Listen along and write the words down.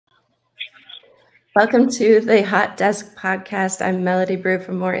Welcome to the Hot Desk Podcast. I'm Melody Brue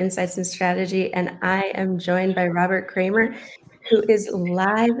from Moor Insights Strategy, and I am joined by Robert Kramer, who is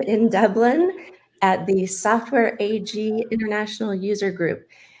live in Dublin at the Software AG International User Group.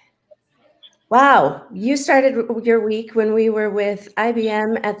 Wow, you started your week when we were with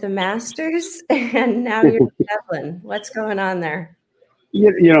IBM at the Masters, and now you're in Dublin. What's going on there?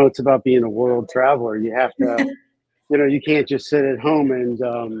 You know, it's about being a world traveler. You have to, you can't just sit at home and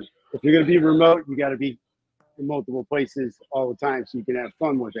if you're going to be remote, you got to be in multiple places all the time so you can have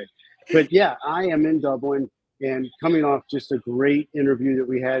fun with it. But yeah, I am in Dublin and coming off just a great interview that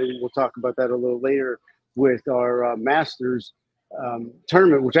we had, and we'll talk about that a little later with our Masters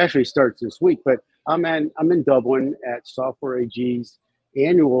tournament, which actually starts this week. But I'm in Dublin at Software AG's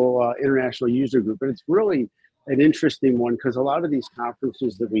annual International User Group, and it's really an interesting one because a lot of these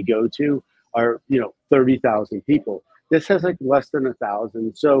conferences that we go to are 30,000 people. This has like less than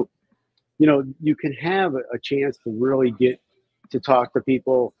 1,000, so you can have a chance to really get to talk to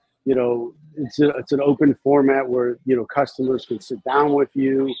people. It's an open format where customers can sit down with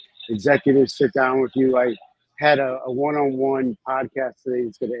you, executives sit down with you. I had a one-on-one podcast today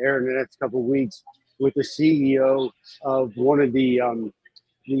that's going to air in the next couple of weeks with the CEO of one of the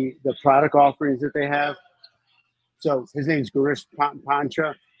product offerings that they have. So his name's Girish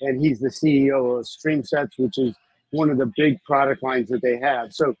Pancha, and he's the CEO of StreamSets, which is one of the big product lines that they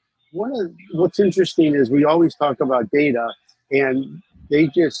have. So what's interesting is we always talk about data, and they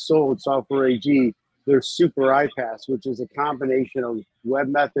just sold Software AG their Super iPass, which is a combination of web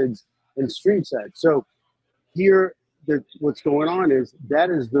methods and StreamSets. So here, what's going on is that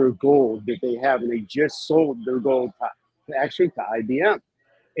is their gold that they have, and they just sold their gold to IBM.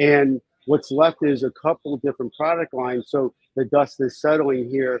 And what's left is a couple different product lines. So the dust is settling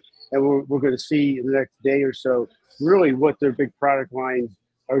here, and we're going to see in the next day or so really what their big product lines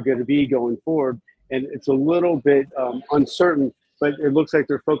are going to be going forward. And it's a little bit uncertain, but it looks like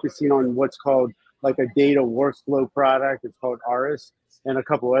they're focusing on what's called like a data workflow product. It's called ARIS, and a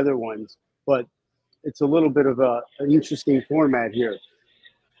couple other ones. But it's a little bit of an interesting format here.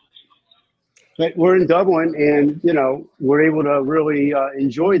 But we're in Dublin, and we're able to really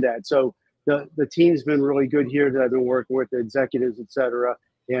enjoy that. So the team's been really good here that I've been working with, the executives, et cetera,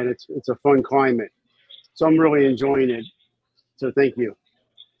 and it's a fun climate. So I'm really enjoying it. So thank you.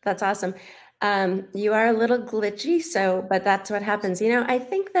 That's awesome. You are a little glitchy, but that's what happens. I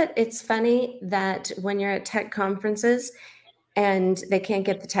think that it's funny that when you're at tech conferences and they can't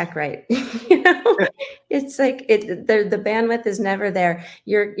get the tech right, it's like the bandwidth is never there.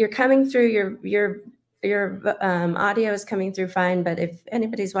 You're coming through, your audio is coming through fine, but if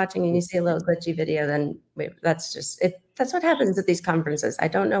anybody's watching and you see a little glitchy video, then that's just it. That's what happens at these conferences. I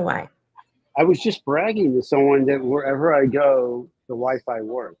don't know why. I was just bragging to someone that wherever I go, the Wi-Fi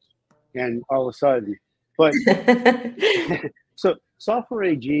works, and all of a sudden, but so Software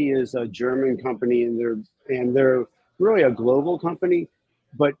AG is a German company, and they're really a global company,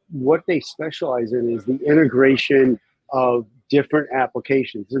 but what they specialize in is the integration of different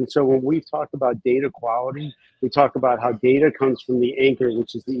applications. And so when we've talked about data quality, we talk about how data comes from the anchor,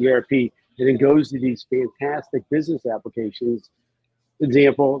 which is the ERP, and it goes to these fantastic business applications.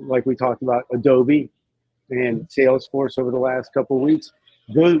 Example, like we talked about Adobe and Salesforce over the last couple of weeks,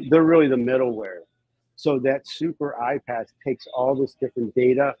 they're really the middleware. So that Super iPass takes all this different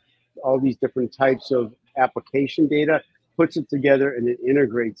data, all these different types of application data, puts it together, and it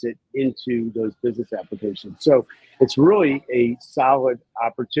integrates it into those business applications. So it's really a solid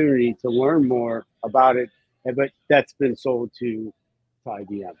opportunity to learn more about it, but that's been sold to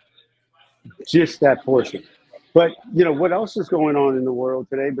IBM. Just that portion. But what else is going on in the world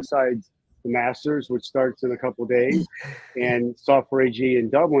today besides the Masters, which starts in a couple of days, and Software AG in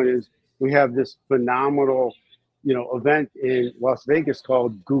Dublin, is we have this phenomenal event in Las Vegas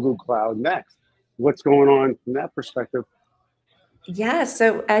called Google Cloud Next. What's going on from that perspective? Yeah,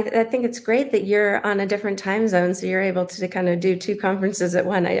 so I think it's great that you're on a different time zone, so you're able to kind of do two conferences at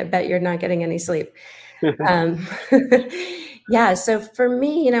one. I bet you're not getting any sleep. Yeah, so for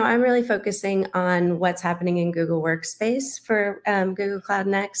me, I'm really focusing on what's happening in Google Workspace for Google Cloud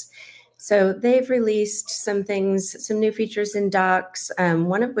Next. So they've released some things, some new features in Docs,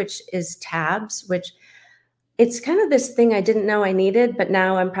 one of which is tabs, which it's kind of this thing I didn't know I needed, but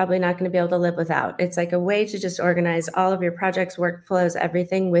now I'm probably not going to be able to live without. It's like a way to just organize all of your projects, workflows,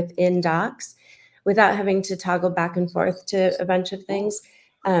 everything within Docs without having to toggle back and forth to a bunch of things.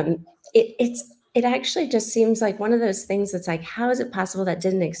 It actually just seems like one of those things that's like, how is it possible that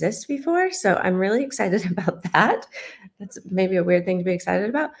didn't exist before? So I'm really excited about that. That's maybe a weird thing to be excited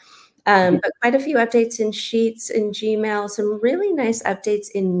about. But quite a few updates in Sheets, in Gmail, some really nice updates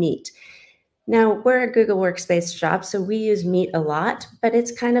in Meet. Now, we're a Google Workspace shop, so we use Meet a lot, but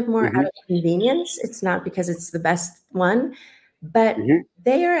it's kind of more out of convenience. It's not because it's the best one, but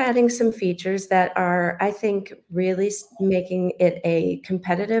they are adding some features that are, I think, really making it a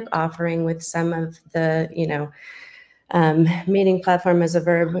competitive offering with some of the, meeting platform as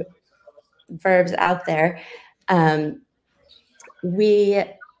a verbs out there. The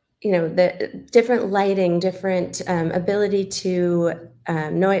different lighting, different ability to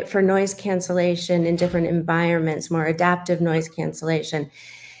for noise cancellation in different environments, more adaptive noise cancellation.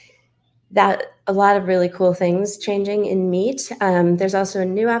 That a lot of really cool things changing in Meet. There's also a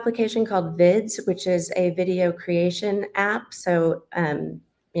new application called Vids, which is a video creation app. So,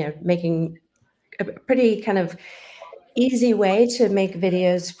 making a pretty kind of easy way to make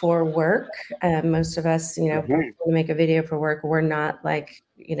videos for work. Most of us, if we make a video for work, we're not like,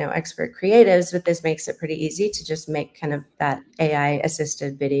 expert creatives, but this makes it pretty easy to just make kind of that AI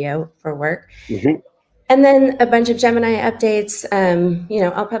assisted video for work. And then a bunch of Gemini updates.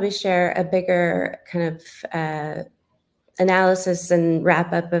 I'll probably share a bigger kind of analysis and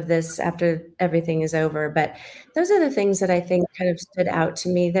wrap up of this after everything is over. But those are the things that I think kind of stood out to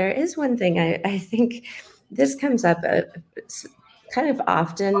me. There is one thing I think this comes up kind of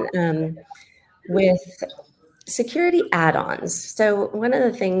often with security add-ons. So one of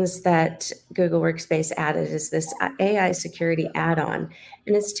the things that Google Workspace added is this AI security add-on,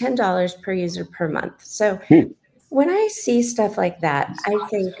 and it's $10 per user per month. So when I see stuff like that, I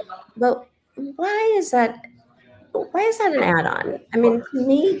think, well, why is that an add-on? I mean, to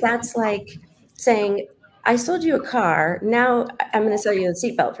me, that's like saying, I sold you a car, now I'm going to sell you a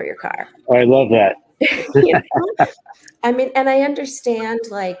seatbelt for your car. I love that. I mean, and I understand,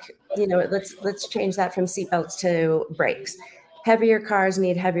 like, let's change that from seatbelts to brakes. Heavier cars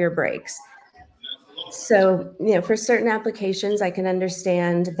need heavier brakes. So, for certain applications, I can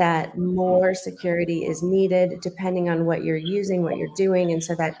understand that more security is needed depending on what you're using, what you're doing. And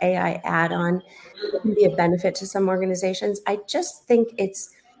so that AI add-on can be a benefit to some organizations. I just think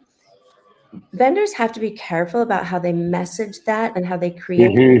vendors have to be careful about how they message that and how they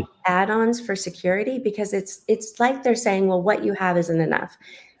create add-ons for security, because it's like they're saying, well, what you have isn't enough.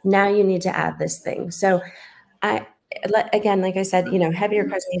 Now you need to add this thing. So again, like I said, heavier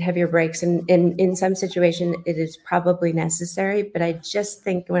cars need heavier brakes, and in some situation it is probably necessary. But I just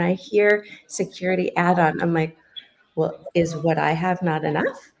think when I hear security add-on, I'm like, well, is what I have not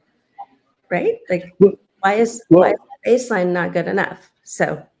enough? Right? Like, why is baseline not good enough?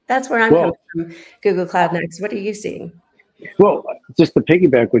 So that's where I'm coming from. Google Cloud Next. What are you seeing? Well, just to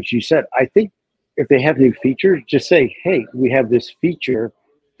piggyback what you said, I think if they have new features, just say, hey, we have this feature.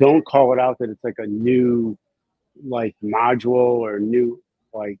 Don't call it out that it's like a new like module or new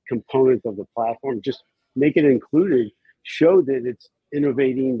like component of the platform. Just make it included, show that it's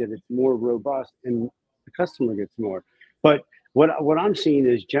innovating, that it's more robust, and the customer gets more. But what I'm seeing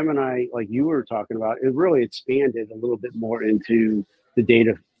is Gemini, like you were talking about, it really expanded a little bit more into the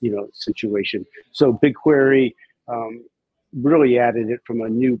data, situation. So BigQuery really added it from a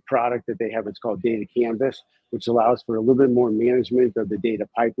new product that they have. It's called Data Canvas, which allows for a little bit more management of the data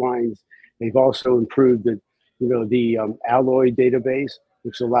pipelines. They've also improved the Alloy database,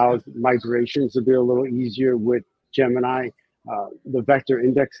 which allows migrations to be a little easier with Gemini. The vector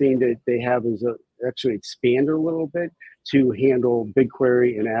indexing that they have is actually expanded a little bit to handle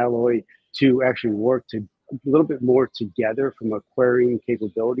BigQuery and Alloy to actually work a little bit more together from a querying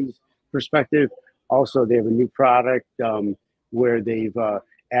capabilities perspective. Also, they have a new product where they've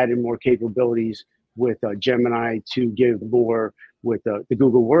added more capabilities with Gemini to give more with the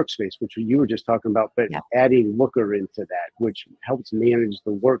Google Workspace, which you were just talking about, but adding Looker into that, which helps manage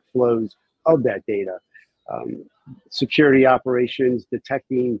the workflows of that data. Security operations,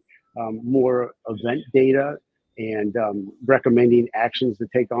 detecting more event data, and recommending actions to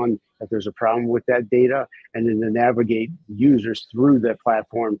take on if there's a problem with that data, and then to navigate users through the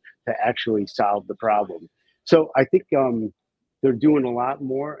platform to actually solve the problem. So I think they're doing a lot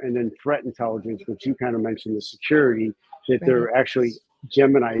more. And then threat intelligence, which you kind of mentioned, the security, that they're actually,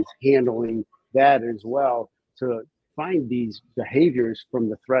 Gemini is handling that as well to find these behaviors from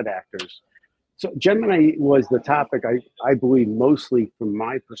the threat actors. So Gemini was the topic, I believe, mostly from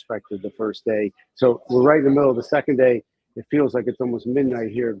my perspective the first day. So we're right in the middle of the second day. It feels like it's almost midnight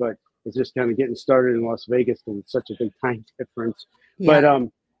here, but it's just kind of getting started in Las Vegas and it's such a big time difference. Yeah.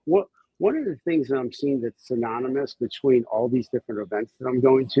 But one of the things that I'm seeing that's synonymous between all these different events that I'm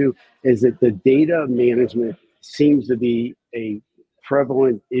going to is that the data management seems to be a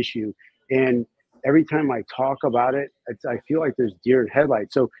prevalent issue. And every time I talk about it, I feel like there's deer in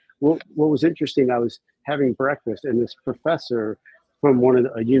headlights. So what was interesting, I was having breakfast and this professor from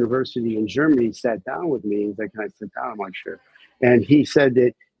a university in Germany sat down with me. He's like, "Can I sit down?" I'm like, "Sure." And he said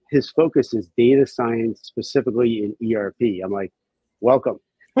that his focus is data science, specifically in ERP. I'm like, "Welcome."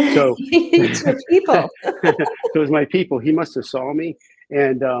 So, It's your people. so it was my people. He must have saw me.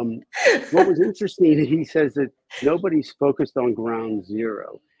 And what was interesting, he says that nobody's focused on ground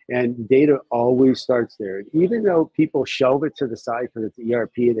zero. And data always starts there. Even though people shelve it to the side because it's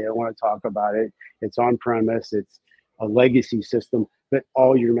ERP, they don't want to talk about it. It's on premise, it's a legacy system, but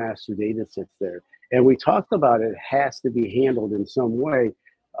all your master data sits there. And we talked about it has to be handled in some way.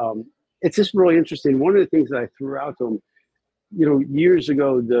 It's just really interesting. One of the things that I threw out to him, years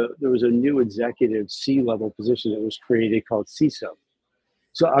ago, there was a new executive C-level position that was created called CISO.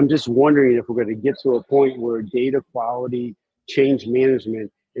 So I'm just wondering if we're going to get to a point where data quality, change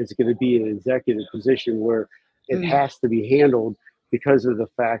management is going to be an executive position where it has to be handled because of the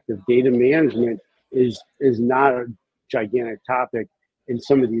fact that data management is not a gigantic topic in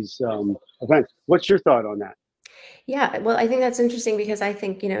some of these events. What's your thought on that? Yeah, well, I think that's interesting because I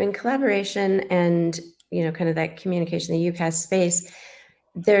think, in collaboration and, kind of that communication, the UCaaS space,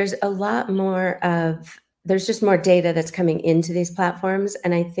 there's a lot more there's just more data that's coming into these platforms.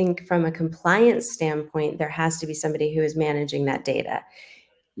 And I think from a compliance standpoint, there has to be somebody who is managing that data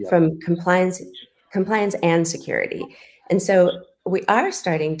from compliance and security. And so we are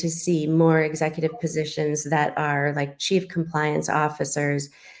starting to see more executive positions that are like chief compliance officers,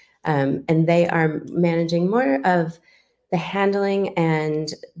 and they are managing more of the handling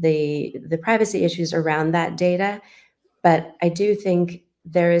and the privacy issues around that data. But I do think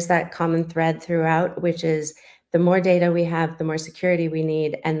there is that common thread throughout, which is the more data we have, the more security we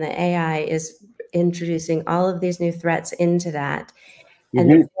need. And the AI is introducing all of these new threats into that.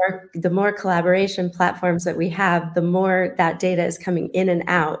 And the more collaboration platforms that we have, the more that data is coming in and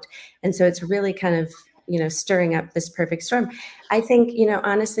out. And so it's really kind of, stirring up this perfect storm. I think,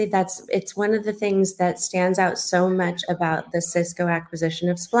 honestly, it's one of the things that stands out so much about the Cisco acquisition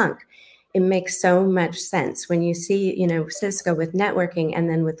of Splunk. It makes so much sense when you see, Cisco with networking and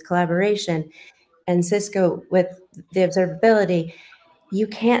then with collaboration and Cisco with the observability. You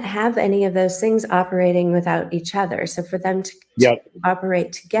can't have any of those things operating without each other. So for them to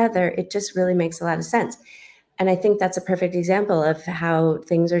operate together, it just really makes a lot of sense. And I think that's a perfect example of how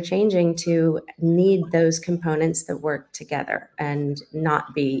things are changing to need those components that work together and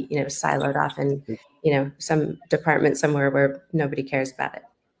not be, siloed off in, some department somewhere where nobody cares about it.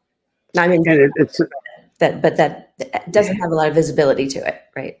 I mean, and but that doesn't have a lot of visibility to it,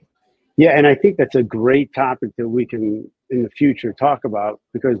 right? Yeah, and I think that's a great topic that we can, in the future, talk about,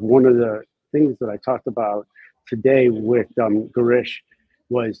 because one of the things that I talked about today with Garish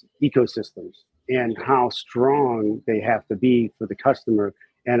was ecosystems and how strong they have to be for the customer.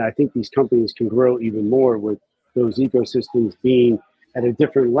 And I think these companies can grow even more with those ecosystems being at a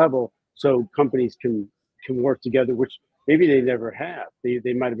different level, so companies can work together, which maybe they never have.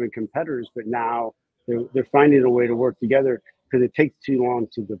 They might have been competitors, but now they're finding a way to work together because it takes too long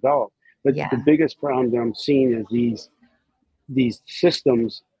to develop. But the biggest problem that I'm seeing is these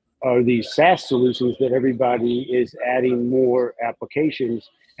systems are these SaaS solutions that everybody is adding more applications,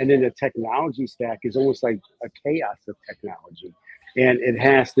 and then the technology stack is almost like a chaos of technology, and it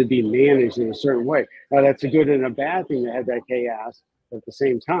has to be managed in a certain way. Now, that's a good and a bad thing to have that chaos, but at the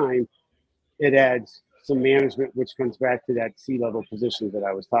same time, it adds some management, which comes back to that C-level position that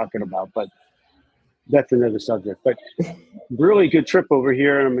I was talking about. But that's another subject. But really good trip over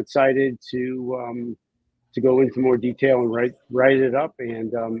here, and I'm excited to go into more detail and write it up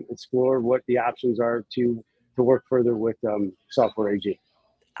and explore what the options are to work further with Software AG.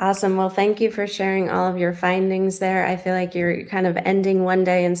 Awesome. Well, thank you for sharing all of your findings there. I feel like you're kind of ending one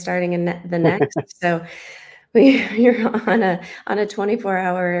day and starting the next. So you're on a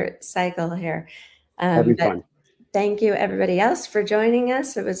 24-hour cycle here. That'd be fun. Thank you, everybody else, for joining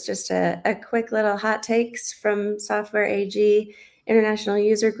us. It was just a quick little hot takes from Software AG International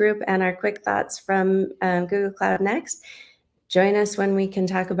User Group and our quick thoughts from Google Cloud Next. Join us when we can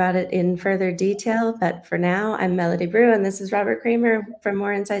talk about it in further detail. But for now, I'm Melody Brue, and this is Robert Kramer from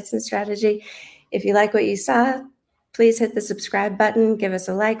Moor Insights Strategy. If you like what you saw, please hit the subscribe button, give us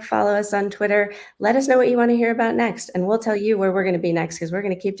a like, follow us on Twitter. Let us know what you want to hear about next, and we'll tell you where we're going to be next, because we're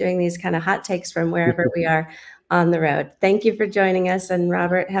going to keep doing these kind of hot takes from wherever we are on the road. Thank you for joining us, and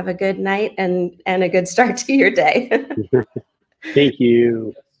Robert, have a good night and a good start to your day. Thank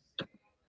you.